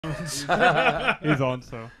He's on,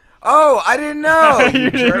 so. Oh, I didn't know. You You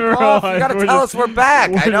didn't jerk off. You realize gotta we're tell just- us we're back.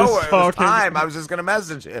 I we're know just it was talking. time. I was just gonna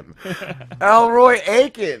message him. Elroy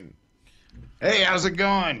Aiken. Hey, how's it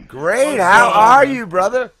going? Great. How are you,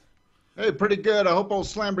 brother? Hey, pretty good. I hope old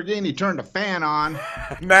Lamborghini turned the fan on.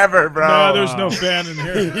 Never, bro. No, there's no fan in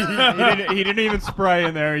here. He didn't even spray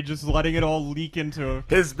in there. He's just letting it all leak into him.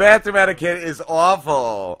 His bathroom etiquette is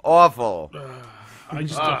awful. Awful. I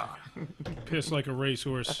just piss like a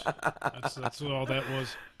racehorse. That's all that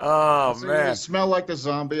was. Oh, See, man. it smell like the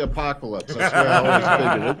zombie apocalypse. That's what I always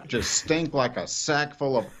figured. It just stink like a sack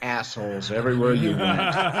full of assholes everywhere you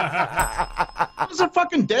went. There's a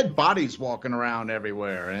fucking dead bodies walking around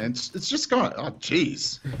everywhere, and it's just going. Oh,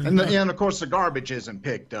 jeez. And of course the garbage isn't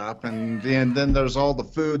picked up, and then there's all the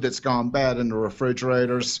food that's gone bad in the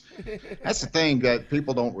refrigerators. That's the thing that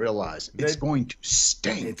people don't realize. It's going to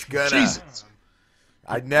stink. It's gonna. Jesus.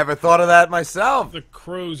 I never thought of that myself. The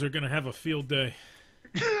crows are gonna have a field day.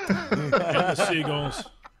 And the seagulls.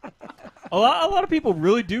 A lot of people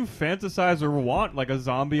really do fantasize or want like a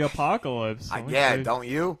zombie apocalypse. Yeah, don't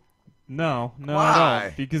you? No, I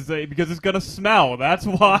Why? don't. Because it's gonna smell. That's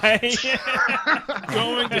why.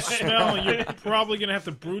 Going to smell, and you're probably gonna have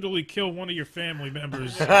to brutally kill one of your family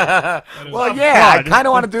members. Well, yeah, I God. kind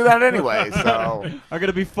of want to do that anyway, so. Are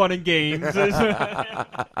gonna be fun and games.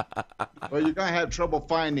 Well, you're going to have trouble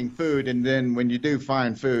finding food, and then when you do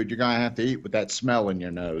find food, you're going to have to eat with that smell in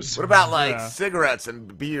your nose. What about, like, Yeah. cigarettes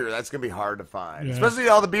and beer? That's going to be hard to find. Yeah. Especially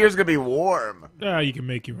all the beer's going to be warm. You can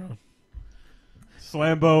make your own.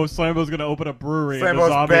 Slambo's gonna open a brewery. in the Sambo's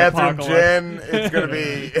zombie bathroom apocalypse. gin. It's going to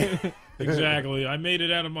be... Exactly. I made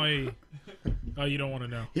it out of my. Oh, you don't want to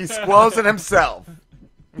know. He's squozing himself.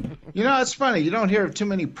 You know, it's funny. You don't hear of too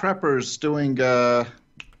many preppers doing,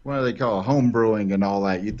 what do they call it, home brewing and all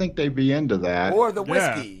that. You'd think they'd be into that. Or the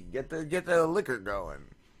whiskey. Get the liquor going.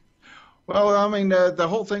 Well, I mean, the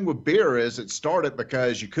whole thing with beer is it started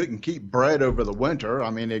because you couldn't keep bread over the winter.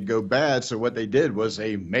 I mean, it'd go bad. So what they did was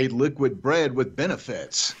they made liquid bread with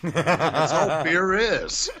benefits. That's all beer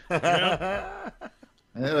is. Yeah.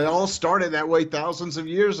 And it all started that way thousands of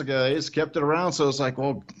years ago. They just kept it around. So it's like,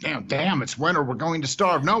 well, damn, it's winter. We're going to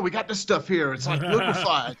starve. No, we got this stuff here. It's like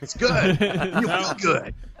liquefied. It's good. You feel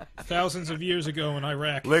good. Thousands of years ago in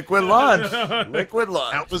Iraq. Liquid lunch. Liquid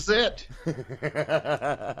lunch. That was it.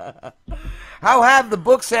 How have the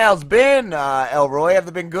book sales been, Elroy? Have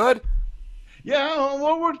they been good? Yeah,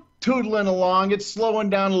 well, we're tootling along. It's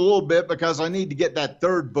slowing down a little bit because I need to get that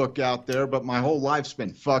third book out there, but my whole life's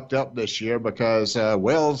been fucked up this year because,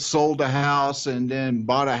 sold a house and then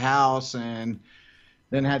bought a house and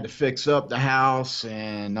then had to fix up the house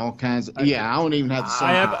and all kinds of... Yeah, I don't even have to say...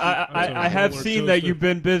 I have seen that you've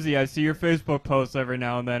been busy. I see your Facebook posts every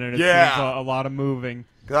now and then, and it seems a lot of moving.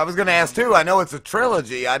 Because I was going to ask, too, I know it's a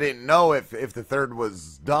trilogy. I didn't know if the third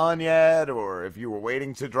was done yet, or if you were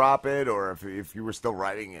waiting to drop it, or if you were still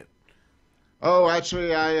writing it. Oh,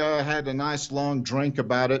 actually, I had a nice long drink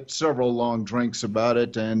about it, several long drinks about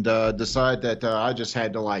it, and decided that I just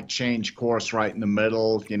had to, like, change course right in the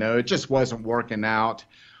middle. You know, it just wasn't working out.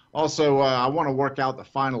 Also, I want to work out the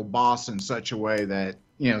final boss in such a way that,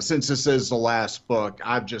 you know, since this is the last book,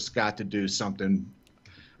 I've just got to do something.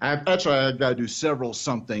 I've got to do several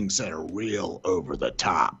somethings that are real over the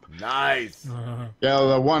top. Nice. Yeah,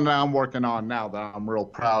 the one that I'm working on now that I'm real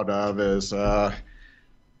proud of is,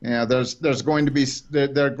 there's going to be,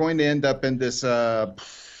 they're going to end up in this,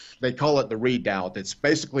 they call it the redoubt. It's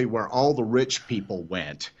basically where all the rich people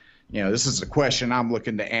went. You know, this is the question I'm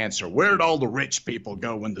looking to answer. Where'd all the rich people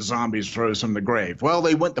go when the zombies rose from the grave? Well,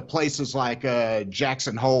 they went to places like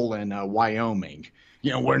Jackson Hole in Wyoming, you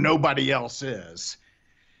know, where nobody else is.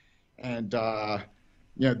 And, they're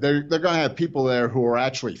going to have people there who are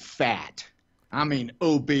actually fat. I mean,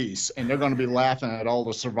 obese. And they're going to be laughing at all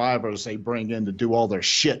the survivors they bring in to do all their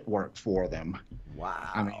shit work for them. Wow.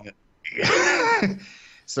 I mean,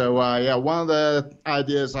 so, one of the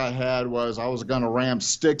ideas I had was I was going to ram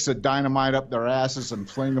sticks of dynamite up their asses and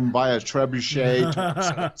fling them by a trebuchet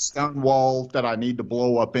to a stone wall that I need to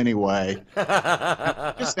blow up anyway.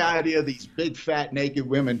 Just the idea of these big, fat, naked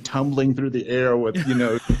women tumbling through the air with, you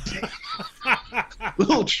know,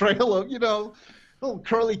 little trail of, you know, little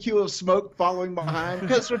curly cue of smoke following behind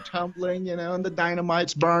because they're tumbling, you know, and the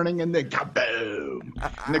dynamite's burning and then kaboom.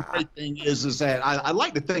 And the great thing is that I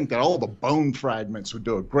like to think that all the bone fragments would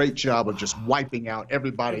do a great job of just wiping out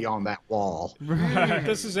everybody on that wall. If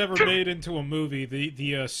this is ever made into a movie,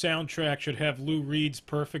 the soundtrack should have Lou Reed's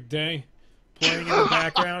Perfect Day playing in the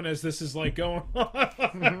background as this is like going on.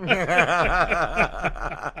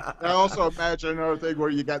 I also imagine another thing where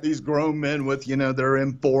you got these grown men with, you know, their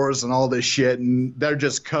M4s and all this shit, and they're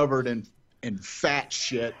just covered in fat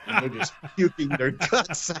shit, and they're just puking their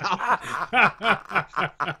guts out.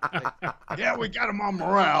 Yeah, we got them on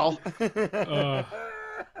morale.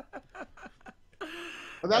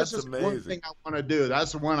 But that's just amazing. One thing I want to do.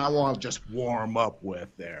 That's the one I want to just warm up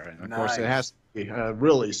with there. And, of course, it has to be a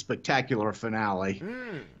really spectacular finale.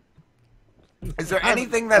 Is there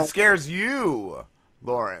anything that scares you,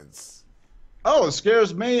 Lawrence? Oh, what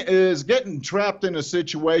scares me is getting trapped in a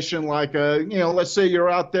situation like, you know, let's say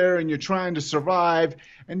you're out there and you're trying to survive,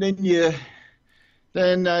 and then you're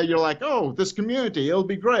like, oh, this community, it'll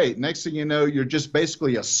be great. Next thing you know, you're just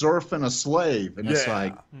basically a serf and a slave. And it's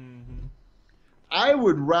like... I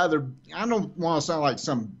would rather, I don't want to sound like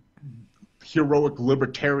some heroic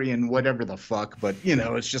libertarian, whatever the fuck, but, you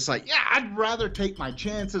know, it's just like, yeah, I'd rather take my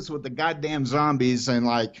chances with the goddamn zombies and,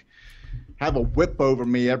 like, have a whip over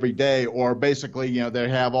me every day, or basically, you know, they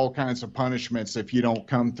have all kinds of punishments if you don't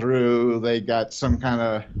come through. They got some kind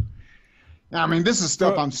of... I mean, this is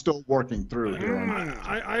stuff I'm still working through here.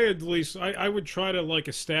 I would try to, like,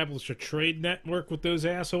 establish a trade network with those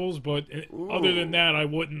assholes, but other than that, I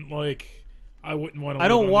wouldn't want to. I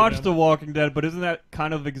don't watch The Walking Dead, but isn't that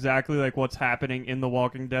kind of exactly like what's happening in The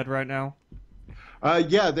Walking Dead right now?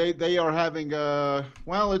 Yeah, they are having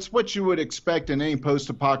well, it's what you would expect in any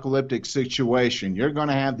post-apocalyptic situation. You're going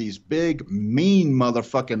to have these big, mean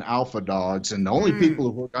motherfucking alpha dogs, and the only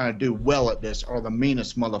people who are going to do well at this are the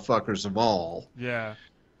meanest motherfuckers of all. Yeah.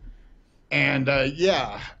 And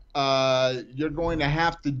you're going to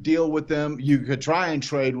have to deal with them. You could try and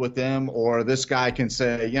trade with them, or this guy can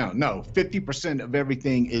say, you know, no, 50% of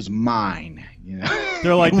everything is mine. You know,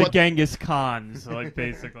 they're like the Genghis Khans, like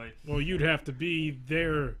basically. Well, you'd have to be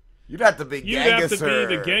their. You'd have to be. You'd have to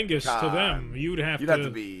be the Genghis to them. You'd have to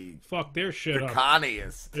be fuck their shit up.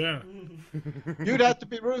 Draconiest. Yeah. You'd have to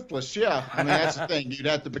be ruthless. Yeah, I mean that's the thing. You'd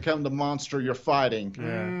have to become the monster you're fighting.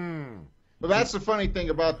 Yeah. But that's the funny thing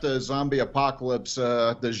about the zombie apocalypse,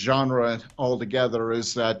 the genre altogether,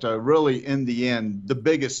 is that really, in the end, the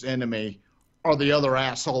biggest enemy are the other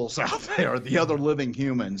assholes out there, the other living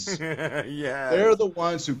humans. Yeah. They're the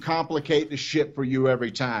ones who complicate the shit for you every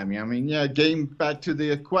time. I mean, yeah, getting back to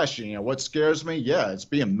the question, you know, what scares me? Yeah, it's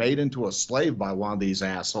being made into a slave by one of these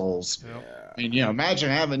assholes. Yep. And, you know, imagine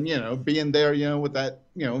having, you know, being there, you know, with that,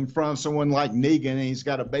 you know, in front of someone like Negan, and he's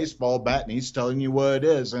got a baseball bat, and he's telling you what it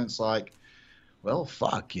is, and it's like, well,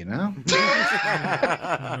 fuck, you know. On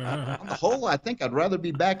the whole, I think I'd rather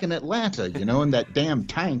be back in Atlanta, you know, in that damn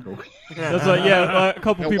tank. That's like, a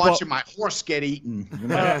couple people watching my horse get eaten. You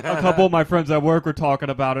know? A couple of my friends at work were talking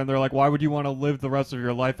about it, and they're like, "Why would you want to live the rest of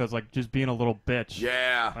your life as like just being a little bitch?"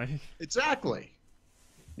 Yeah, exactly.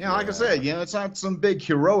 You know, like I said, you know, it's not some big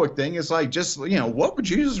heroic thing. It's like just, you know, what would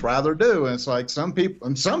you just rather do? And it's like some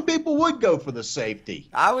people would go for the safety.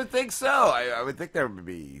 I would think so. I would think there would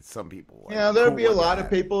be some people. Like, yeah, there'd be a lot of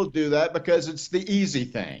people who do that because it's the easy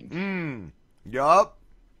thing. Yup.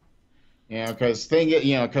 You know, because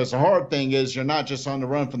the hard thing is you're not just on the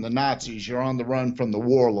run from the Nazis. You're on the run from the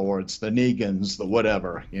warlords, the Negans, the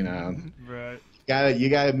whatever. You know. Right. You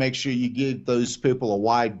gotta make sure you give those people a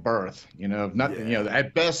wide berth. You know, if not, you know,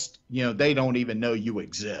 at best, you know, they don't even know you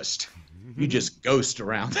exist. You just ghost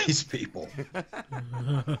around these people.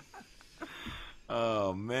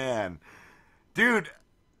 Oh man, dude,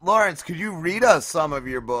 Lawrence, could you read us some of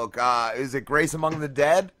your book? Is it Grace Among the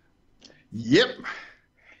Dead? Yep.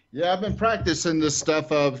 Yeah, I've been practicing this stuff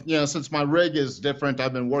since my rig is different,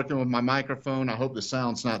 I've been working with my microphone. I hope the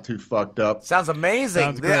sound's not too fucked up. Sounds amazing.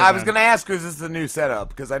 Sounds great, I was going to ask, is this the new setup?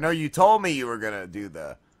 Because I know you told me you were going to do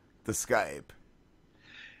the Skype.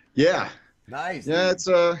 Yeah. Nice. Yeah, it's,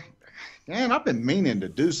 man, I've been meaning to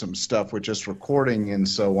do some stuff with just recording and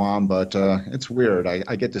so on, but it's weird.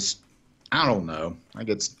 I get this, I don't know.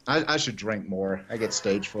 I should drink more. I get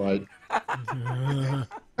stage fright.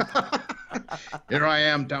 Here I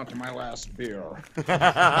am down to my last beer.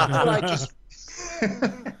 I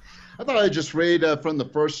thought I'd just read from the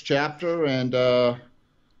first chapter, and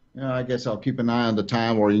I guess I'll keep an eye on the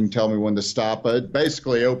time, or you can tell me when to stop. But it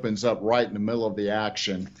basically opens up right in the middle of the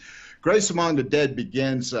action. Grace Among the Dead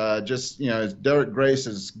begins as Derek Grace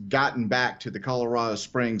has gotten back to the Colorado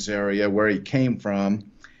Springs area where he came from.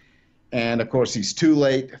 And, of course, he's too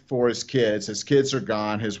late for his kids. His kids are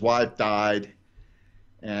gone. His wife died.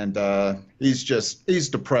 And he's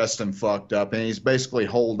depressed and fucked up. And he's basically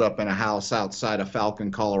holed up in a house outside of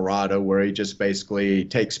Falcon, Colorado, where he just basically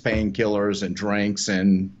takes painkillers and drinks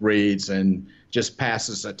and reads and just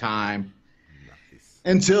passes the time. Nice.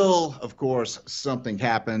 Until, of course, something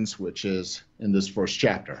happens, which is in this first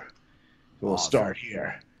chapter. We'll start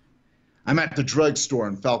here. I'm at the drugstore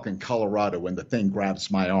in Falcon, Colorado, when the thing grabs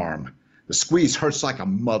my arm. The squeeze hurts like a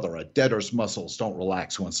mother. A debtor's muscles don't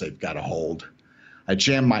relax once they've got a hold. I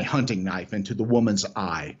jam my hunting knife into the woman's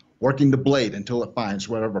eye, working the blade until it finds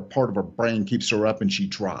whatever part of her brain keeps her up and she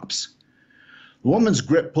drops. The woman's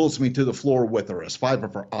grip pulls me to the floor with her as 5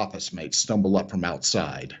 of her office mates stumble up from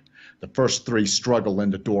outside. The first 3 struggle in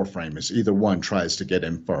the doorframe as either one tries to get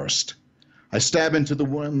in first. I stab into the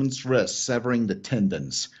woman's wrist, severing the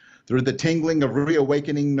tendons. Through the tingling of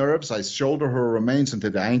reawakening nerves, I shoulder her remains into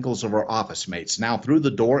the ankles of her office mates, now through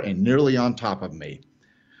the door and nearly on top of me.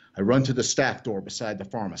 I run to the staff door beside the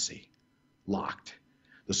pharmacy. Locked.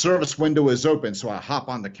 The service window is open, so I hop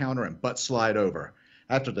on the counter and butt slide over.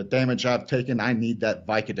 After the damage I've taken, I need that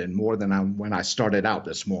Vicodin more than when I started out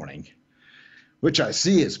this morning. Which I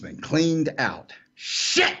see has been cleaned out.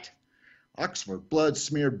 Shit! Oxford blood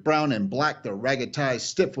smeared brown and black, their ragged ties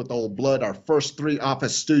stiff with old blood. Our first 3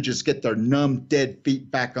 office stooges get their numb, dead feet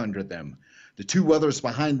back under them. The 2 others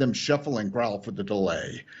behind them shuffle and growl for the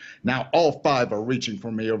delay. Now all 5 are reaching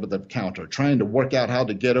for me over the counter, trying to work out how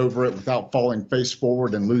to get over it without falling face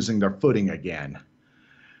forward and losing their footing again.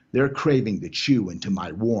 Their craving to chew into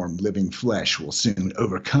my warm, living flesh will soon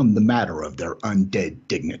overcome the matter of their undead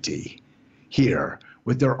dignity. Here,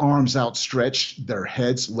 with their arms outstretched, their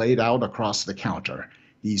heads laid out across the counter,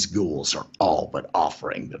 these ghouls are all but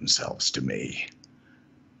offering themselves to me.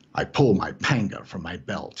 I pull my panga from my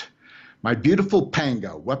belt. My beautiful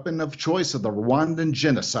panga, weapon of choice of the Rwandan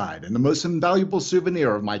genocide and the most invaluable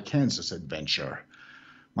souvenir of my Kansas adventure.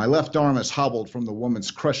 My left arm is hobbled from the woman's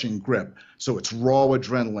crushing grip, so it's raw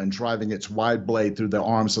adrenaline driving its wide blade through the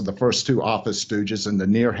arms of the first 2 office stooges and the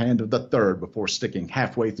near hand of the third before sticking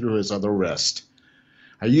halfway through his other wrist.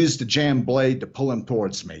 I use the jammed blade to pull him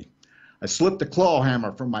towards me. I slip the claw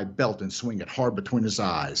hammer from my belt and swing it hard between his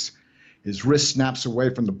eyes. His wrist snaps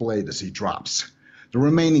away from the blade as he drops. The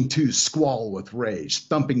remaining 2 squall with rage,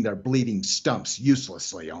 thumping their bleeding stumps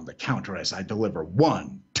uselessly on the counter as I deliver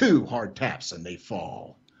 1, 2 hard taps and they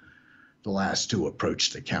fall. The last 2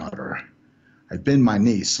 approach the counter. I bend my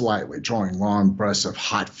knees slightly, drawing long breaths of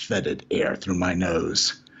hot, fetid air through my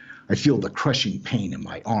nose. I feel the crushing pain in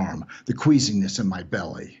my arm, the queasiness in my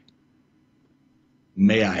belly.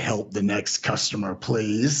 May I help the next customer,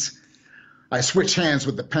 please? I switch hands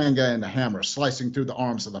with the panga and the hammer, slicing through the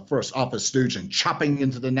arms of the first office stooge and chopping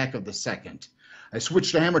into the neck of the second. I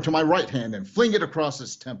switch the hammer to my right hand and fling it across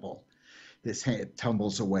his temple. His head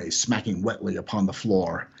tumbles away, smacking wetly upon the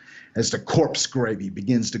floor. As the corpse gravy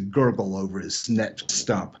begins to gurgle over his neck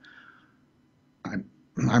stump,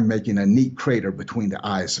 I'm making a neat crater between the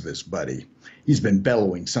eyes of his buddy. He's been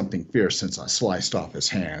bellowing something fierce since I sliced off his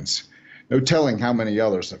hands. No telling how many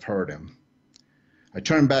others have heard him. I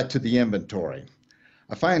turn back to the inventory.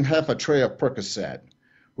 I find half a tray of Percocet.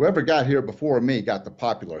 Whoever got here before me got the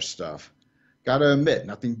popular stuff. Gotta admit,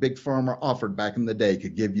 nothing Big Pharma offered back in the day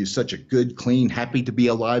could give you such a good, clean,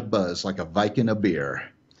 happy-to-be-alive buzz like a Viking of beer.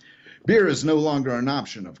 Beer is no longer an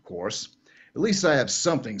option, of course. At least I have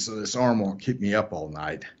something so this arm won't keep me up all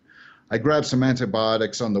night. I grab some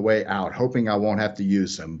antibiotics on the way out, hoping I won't have to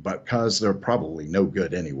use them, but because they're probably no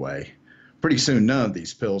good anyway. Pretty soon none of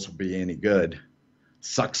these pills will be any good.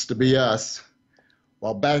 Sucks to be us.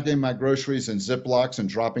 While bagging my groceries in Ziplocs and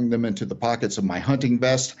dropping them into the pockets of my hunting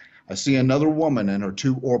vest, I see another woman and her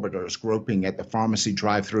 2 orbiters groping at the pharmacy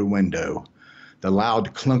drive-through window. The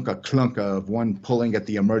loud clunka-clunka of one pulling at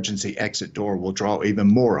the emergency exit door will draw even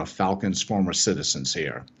more of Falcon's former citizens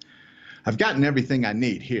here. I've gotten everything I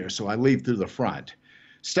need here, so I leave through the front.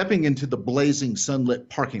 Stepping into the blazing sunlit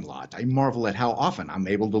parking lot, I marvel at how often I'm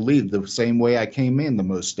able to leave the same way I came in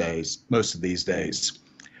most of these days.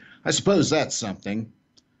 I suppose that's something.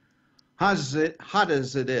 Hot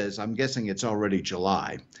as it is, I'm guessing it's already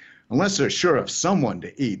July. Unless they're sure of someone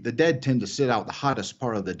to eat, the dead tend to sit out the hottest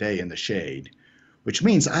part of the day in the shade. Which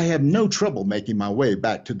means I have no trouble making my way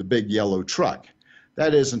back to the big yellow truck.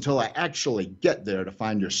 That is, until I actually get there to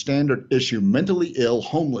find your standard issue mentally ill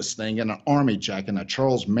homeless thing in an army jacket and a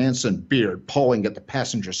Charles Manson beard pawing at the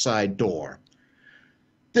passenger side door.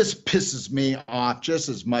 This pisses me off just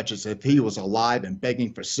as much as if he was alive and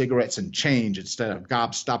begging for cigarettes and change instead of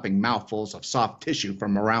gob-stopping mouthfuls of soft tissue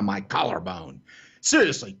from around my collarbone.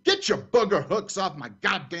 Seriously, get your booger hooks off my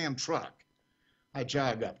goddamn truck. I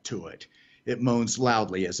jog up to it. It moans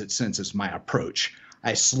loudly as it senses my approach.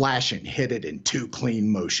 I slash and hit it in 2 clean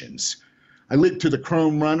motions. I leap to the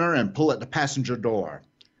chrome runner and pull at the passenger door.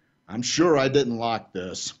 I'm sure I didn't lock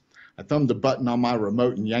this. I thumbed the button on my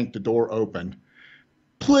remote and yanked the door open.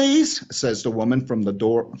 Please, says the woman from the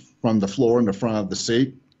floor in the front of the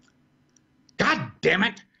seat. God damn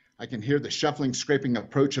it! I can hear the shuffling, scraping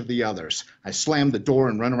approach of the others. I slam the door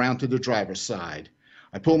and run around to the driver's side.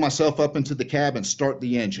 I pull myself up into the cab and start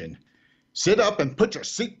the engine. Sit up and put your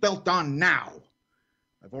seatbelt on now.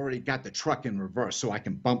 I've already got the truck in reverse so I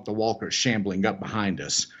can bump the walkers shambling up behind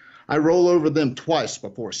us. I roll over them twice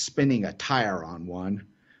before spinning a tire on one.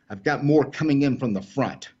 I've got more coming in from the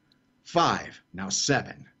front. 5, now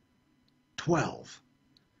 7, 12.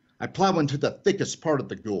 I plow into the thickest part of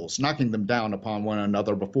the ghouls, knocking them down upon one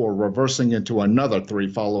another before reversing into another 3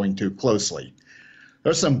 following too closely.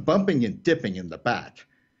 There's some bumping and dipping in the back.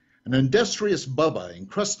 An industrious Bubba in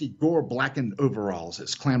crusty gore-blackened overalls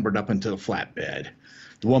has clambered up into the flatbed.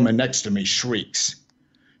 The woman next to me shrieks.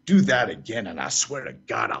 Do that again, and I swear to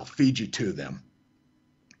God I'll feed you to them.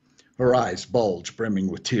 Her eyes bulge, brimming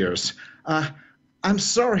with tears. I'm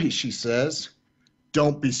sorry, she says.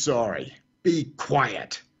 Don't be sorry. Be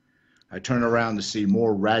quiet. I turn around to see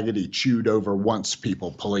more raggedy, chewed-over once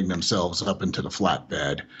people pulling themselves up into the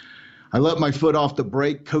flatbed. I let my foot off the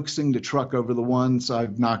brake, coaxing the truck over the ones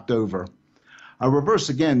I've knocked over. I reverse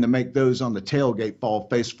again to make those on the tailgate fall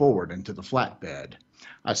face forward into the flatbed.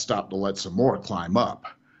 I stop to let some more climb up.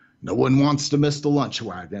 No one wants to miss the lunch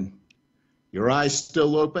wagon. Your eyes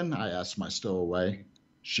still open? I ask my stowaway.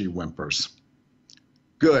 She whimpers.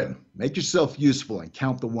 Good. Make yourself useful and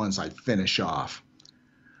count the ones I finish off.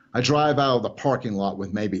 I drive out of the parking lot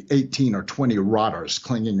with maybe 18 or 20 rotters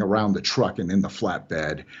clinging around the truck and in the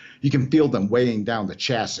flatbed. You can feel them weighing down the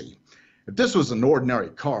chassis. If this was an ordinary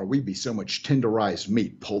car, we'd be so much tenderized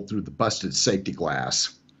meat pulled through the busted safety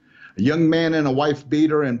glass. A young man in a wife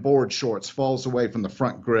beater and board shorts falls away from the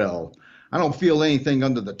front grill. I don't feel anything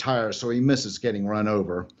under the tires, so he misses getting run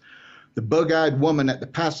over. The bug-eyed woman at the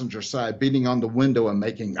passenger side beating on the window and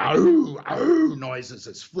making "ow, ow" noises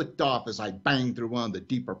is flicked off as I bang through one of the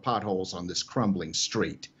deeper potholes on this crumbling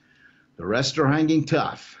street. The rest are hanging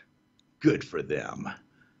tough. Good for them.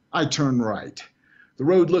 I turn right. The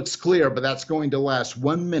road looks clear, but that's going to last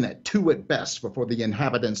 1 minute, 2 at best, before the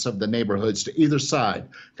inhabitants of the neighborhoods to either side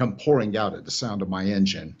come pouring out at the sound of my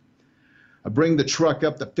engine. I bring the truck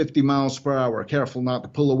up to 50 miles per hour, careful not to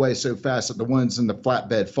pull away so fast that the ones in the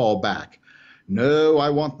flatbed fall back. No, I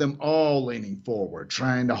want them all leaning forward,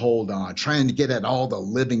 trying to hold on, trying to get at all the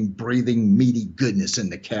living, breathing, meaty goodness in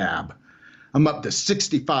the cab. I'm up to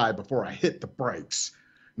 65 before I hit the brakes.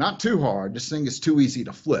 Not too hard, this thing is too easy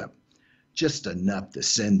to flip. Just enough to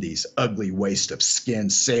send these ugly wastes of skin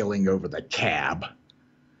sailing over the cab.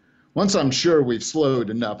 Once I'm sure we've slowed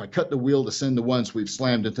enough, I cut the wheel to send the ones we've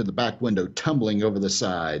slammed into the back window tumbling over the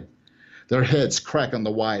side. Their heads crack on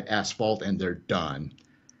the wide asphalt and they're done.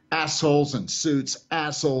 Assholes in suits,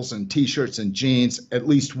 assholes in t-shirts and jeans, at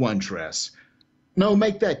least one dress. No,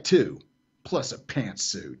 make that 2, plus a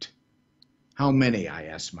pantsuit. How many? I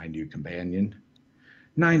asked my new companion.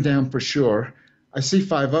 9 down for sure. I see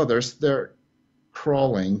 5 others. They're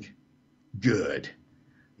crawling. Good.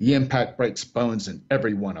 The impact breaks bones in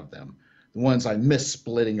every one of them. The ones I missed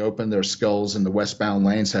splitting open their skulls in the westbound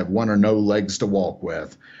lanes have 1 or no legs to walk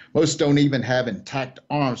with. Most don't even have intact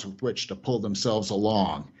arms with which to pull themselves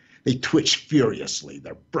along. They twitch furiously,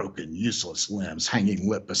 their broken, useless limbs hanging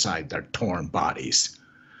limp beside their torn bodies.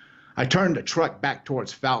 I turned the truck back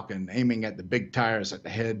towards Falcon, aiming my big tires at the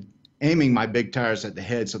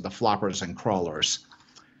heads of the floppers and crawlers.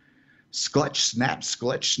 Sklutch,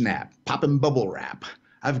 snap, poppin' bubble wrap.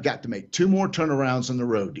 I've got to make 2 more turnarounds on the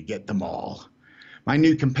road to get them all. My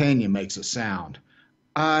new companion makes a sound.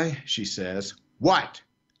 She says. What?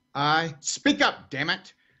 Speak up, damn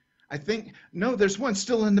it. I think, no, there's one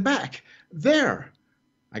still in the back. There.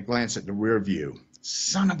 I glance at the rear view.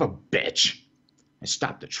 Son of a bitch. I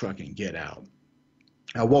stop the truck and get out.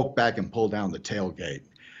 I walk back and pull down the tailgate.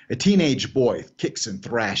 A teenage boy kicks and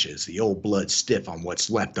thrashes, the old blood stiff on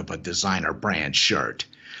what's left of a designer brand shirt.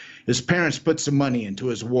 His parents put some money into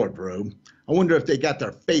his wardrobe. I wonder if they got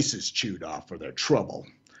their faces chewed off for their trouble.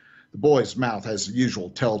 The boy's mouth has the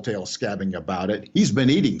usual telltale scabbing about it. He's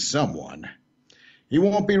been eating someone. He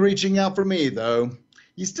won't be reaching out for me, though.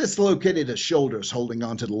 He's dislocated his shoulders holding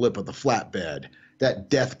onto the lip of the flatbed. That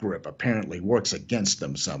death grip apparently works against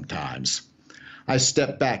them sometimes. I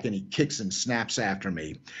step back and he kicks and snaps after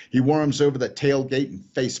me. He worms over the tailgate and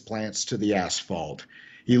face plants to the asphalt.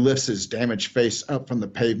 He lifts his damaged face up from the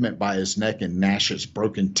pavement by his neck and gnashes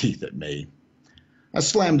broken teeth at me. I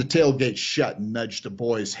slam the tailgate shut and nudge the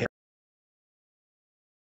boy's head.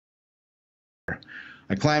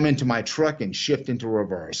 I climb into my truck and shift into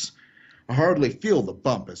reverse. I hardly feel the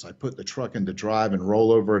bump as I put the truck into drive and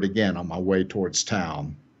roll over it again on my way towards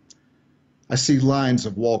town. I see lines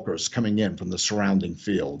of walkers coming in from the surrounding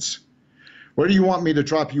fields. Where do you want me to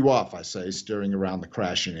drop you off? I say, steering around the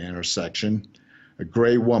crashing intersection. A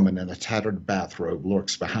gray woman in a tattered bathrobe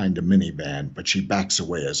lurks behind a minivan, but she backs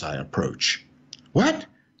away as I approach. What?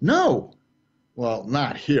 No! Well,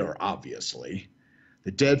 not here, obviously.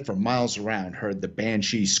 The dead for miles around heard the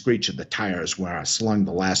banshee screech of the tires where I slung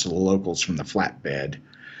the last of the locals from the flatbed.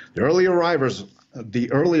 The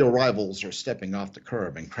early arrivals are stepping off the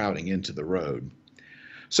curb and crowding into the road.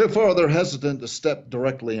 So far, they're hesitant to step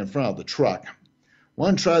directly in front of the truck.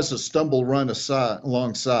 One tries to stumble run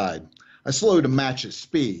alongside. I slow to match his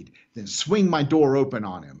speed, then swing my door open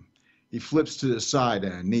on him. He flips to the side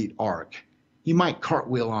in a neat arc. He might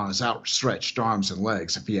cartwheel on his outstretched arms and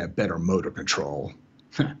legs if he had better motor control.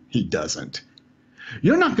 He doesn't.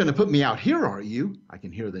 You're not going to put me out here, are you? I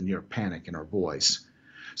can hear the near panic in her voice.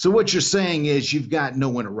 So what you're saying is you've got no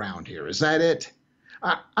one around here, is that it?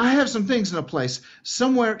 I have some things in a place.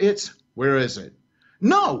 Somewhere it's... Where is it?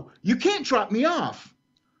 No, you can't drop me off.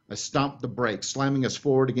 I stomped the brakes, slamming us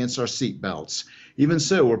forward against our seatbelts. Even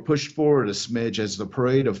so, we're pushed forward a smidge as the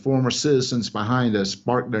parade of former citizens behind us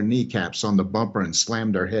barked their kneecaps on the bumper and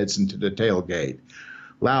slammed their heads into the tailgate.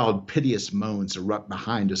 Loud, piteous moans erupt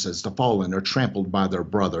behind us as the fallen are trampled by their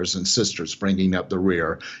brothers and sisters bringing up the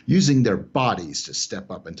rear, using their bodies to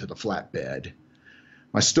step up into the flatbed.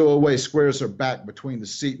 My stowaway squares her back between the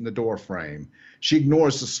seat and the door frame. She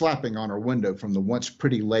ignores the slapping on her window from the once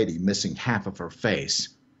pretty lady missing half of her face,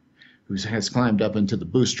 who has climbed up into the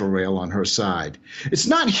booster rail on her side. It's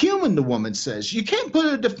not human, the woman says. You can't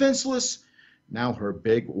put a defenseless... Now her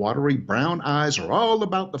big, watery brown eyes are all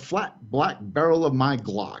about the flat black barrel of my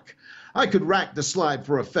Glock. I could rack the slide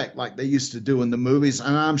for effect like they used to do in the movies,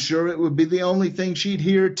 and I'm sure it would be the only thing she'd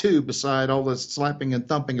hear, too, beside all the slapping and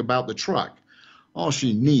thumping about the truck. All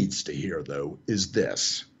she needs to hear, though, is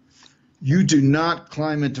this. You do not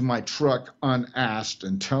climb into my truck unasked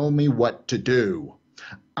and tell me what to do.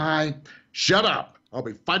 Shut up. I'll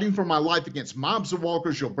be fighting for my life against mobs of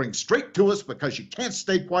walkers you'll bring straight to us because you can't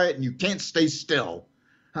stay quiet and you can't stay still.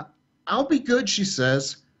 I'll be good, she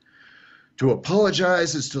says. To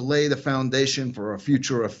apologize is to lay the foundation for a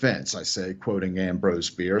future offense, I say, quoting Ambrose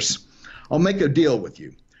Bierce. I'll make a deal with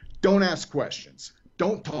you. Don't ask questions.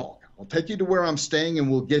 Don't talk. I'll take you to where I'm staying and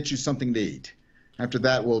we'll get you something to eat. After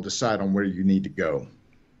that, we'll decide on where you need to go.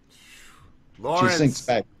 Lawrence. She sinks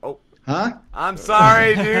back. Oh. Huh? I'm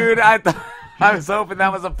sorry, dude. I was hoping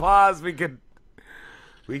that was a pause. We could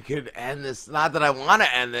end this. Not that I want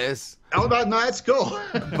to end this. Oh, no, it's cool.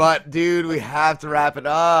 But, dude, we have to wrap it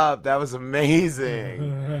up. That was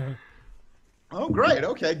amazing. Oh, great.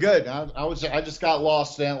 Okay, good. I just got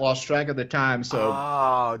lost and lost track of the time. So.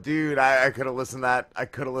 Oh, dude, I could have listened to that. I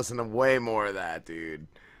could have listened to way more of that, dude.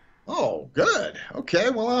 Oh, good.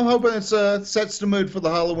 Okay, well, I'm hoping it sets the mood for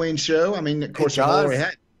the Halloween show. I mean, of course, I've already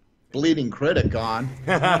had Bleeding Critic on.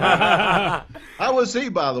 How was he,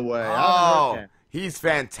 by the way? Oh, he's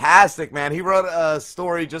fantastic, man. He wrote a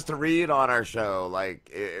story just to read on our show. Like,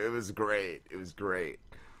 it was great. It was great.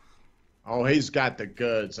 Oh, he's got the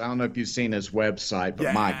goods. I don't know if you've seen his website,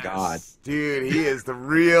 but my God. Dude, he is the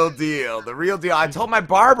real deal. The real deal. I told my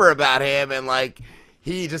barber about him, and, like,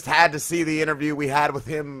 he just had to see the interview we had with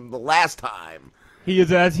him the last time. He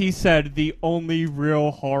is, as he said, the only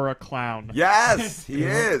real horror clown. Yes, he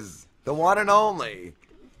is. The one and only.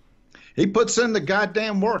 He puts in the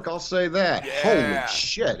goddamn work, I'll say that. Yeah. Holy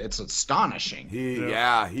shit, it's astonishing. He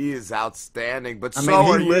is outstanding. But I so mean,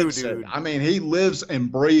 are he you, lives dude. it. I mean, he lives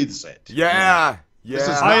and breathes it. Yeah. You know? This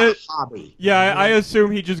Yeah. is not a hobby. Yeah, I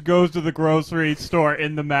assume he just goes to the grocery store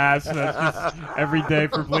in the mask. That's just every day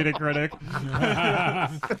for Bleeding Critic.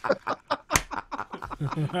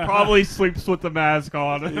 Probably sleeps with the mask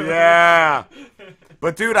on. Yeah.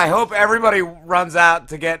 But, dude, I hope everybody runs out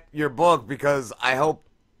to get your book because I hope,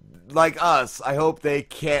 like us, I hope they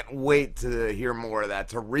can't wait to hear more of that,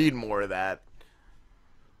 to read more of that.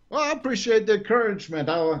 Well, I appreciate the encouragement.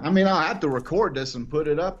 I'll have to record this and put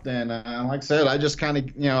it up then. Like I said, I just kind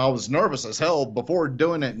of, I was nervous as hell before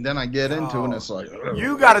doing it, and then I get into it, and it's like...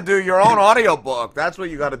 You got to do your own audiobook. That's what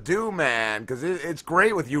you got to do, man, because it's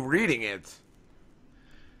great with you reading it.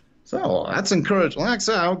 So, that's encouraging. Like I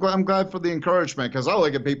said, I'm glad for the encouragement, because I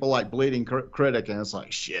look at people like Bleeding Critic, and it's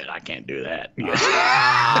like, shit, I can't do that.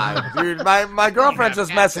 Dude, my girlfriend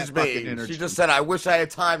just messaged me. She just said, I wish I had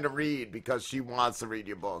time to read, because she wants to read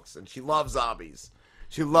your books, and she loves zombies.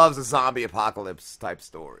 She loves a zombie apocalypse type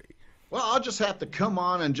story. Well, I'll just have to come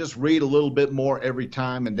on and just read a little bit more every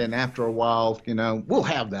time, and then after a while, you know, we'll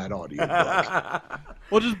have that audio book.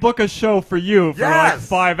 We'll just book a show for you for like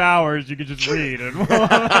 5 hours. You can just read. And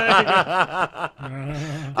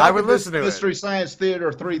I would listen to it. Mystery Science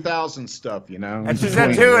Theater 3000 stuff, you know. And she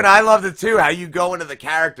said too, and I loved it too. How you go into the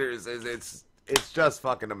characters it's just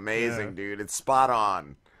fucking amazing, dude. It's spot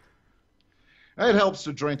on. It helps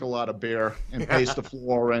to drink a lot of beer and pace the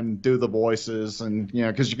floor and do the voices, and you know,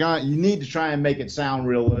 because you need to try and make it sound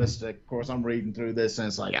realistic. Of course, I'm reading through this and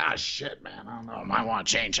it's like, shit, man, I don't know, I might want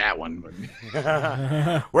to change that one. But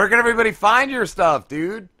where can everybody find your stuff,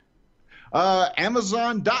 dude? Amazon.com.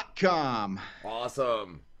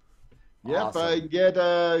 Awesome. Yep, awesome. I get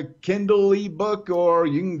a Kindle ebook, or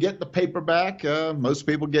you can get the paperback. Most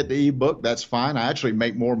people get the ebook. That's fine. I actually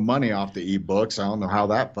make more money off the ebooks. I don't know how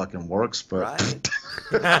that fucking works, but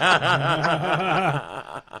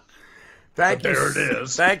Thank you. There it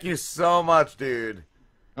is. Thank you so much, dude.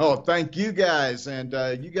 Oh, thank you guys, and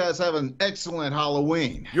you guys have an excellent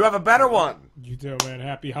Halloween. You have a better one. You too, man.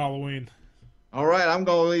 Happy Halloween. All right, I'm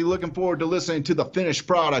going to be looking forward to listening to the finished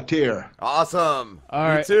product here. Awesome. All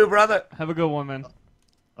right. You too, brother. Have a good one, man.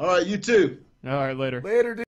 All right, you too. All right, later. Later, dude.